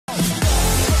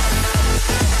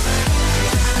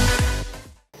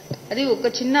అది ఒక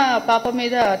చిన్న పాప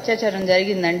మీద అత్యాచారం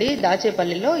జరిగిందండి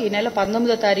దాచేపల్లిలో. ఈ నెల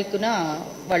 19వ తారీఖున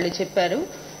వాళ్ళు చెప్పారు.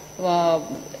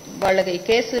 వాళ్ళకి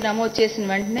కేసు నమోదు చేసిన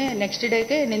వెంటనే నెక్స్ట్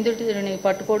డేకే నిందితుడిని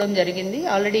పట్టుకోవడం జరిగింది.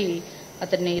 ఆల్రెడీ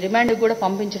అతన్ని రిమాండ్ కూడా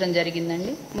పంపించడం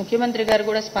జరిగిందండి. ముఖ్యమంత్రి గారు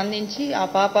కూడా స్పందించి ఆ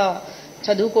పాప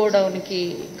చదువుకోవడానికి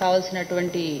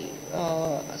కావాల్సినటువంటి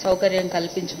సౌకర్యం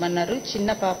కల్పించమన్నారు.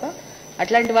 చిన్న పాప.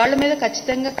 అట్లాంటి వాళ్ళ మీద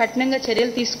ఖచ్చితంగా కఠినంగా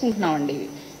చర్యలు తీసుకుంటున్నామండి.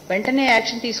 వెంటనే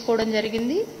యాక్షన్ తీసుకోవడం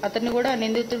జరిగింది. అతన్ని కూడా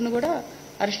నిందితుడిని కూడా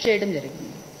అరెస్ట్ చేయడం జరిగింది.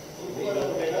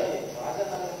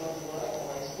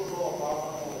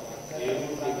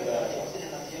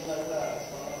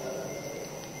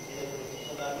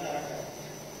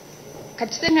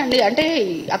 ఖచ్చితంగా అండి. అంటే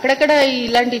అక్కడక్కడ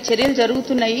ఇలాంటి చర్యలు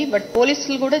జరుగుతున్నాయి. బట్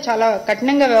పోలీసులు కూడా చాలా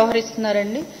కఠినంగా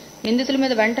వ్యవహరిస్తున్నారండి. నిందితుల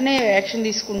మీద వెంటనే యాక్షన్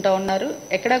తీసుకుంటా ఉన్నారు.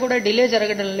 ఎక్కడా కూడా డిలే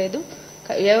జరగడం లేదు.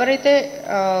 ఎవరైతే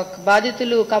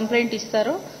బాధితులు కంప్లైంట్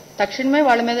ఇస్తారో తక్షణమే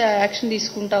వాళ్ళ మీద యాక్షన్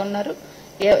తీసుకుంటా ఉన్నారు.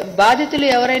 బాధితులు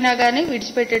ఎవరైనా కానీ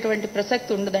విడిచిపెట్టేటువంటి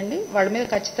ప్రసక్తి ఉండదండి. వాళ్ళ మీద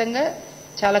ఖచ్చితంగా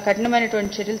చాలా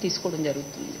కఠినమైనటువంటి చర్యలు తీసుకోవడం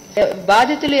జరుగుతుంది.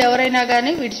 బాధితులు ఎవరైనా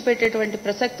కానీ విడిచిపెట్టేటువంటి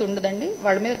ప్రసక్తి ఉండదండి.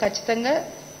 వాళ్ళ మీద ఖచ్చితంగా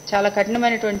చాలా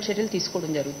కఠినమైనటువంటి చర్యలు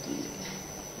తీసుకోవడం జరుగుతుంది.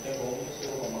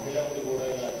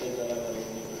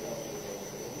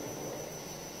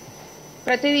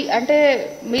 ప్రతిదీ అంటే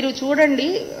మీరు చూడండి,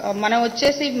 మనం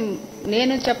వచ్చేసి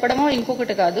నేను చెప్పడమో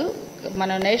ఇంకొకటి కాదు.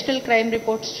 మన నేషనల్ క్రైమ్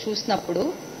రిపోర్ట్స్ చూసినప్పుడు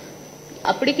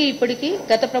అప్పటికి ఇప్పటికీ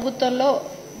గత ప్రభుత్వంలో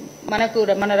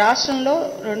మన రాష్ట్రంలో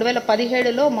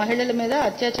 2017లో మహిళల మీద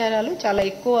అత్యాచారాలు చాలా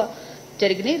ఎక్కువ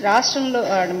జరిగినాయి.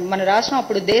 మన రాష్ట్రం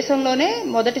అప్పుడు దేశంలోనే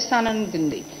మొదటి స్థానానికి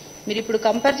ఉంది. మీరు ఇప్పుడు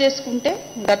కంపేర్ చేసుకుంటే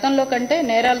గతంలో కంటే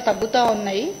నేరాలు తగ్గుతూ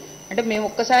ఉన్నాయి. అంటే మేము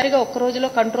ఒక్క రోజులో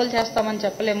కంట్రోల్ చేస్తామని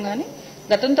చెప్పలేము, కానీ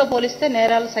గతంతో పోలిస్తే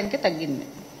నేరాల సంఖ్య తగ్గింది.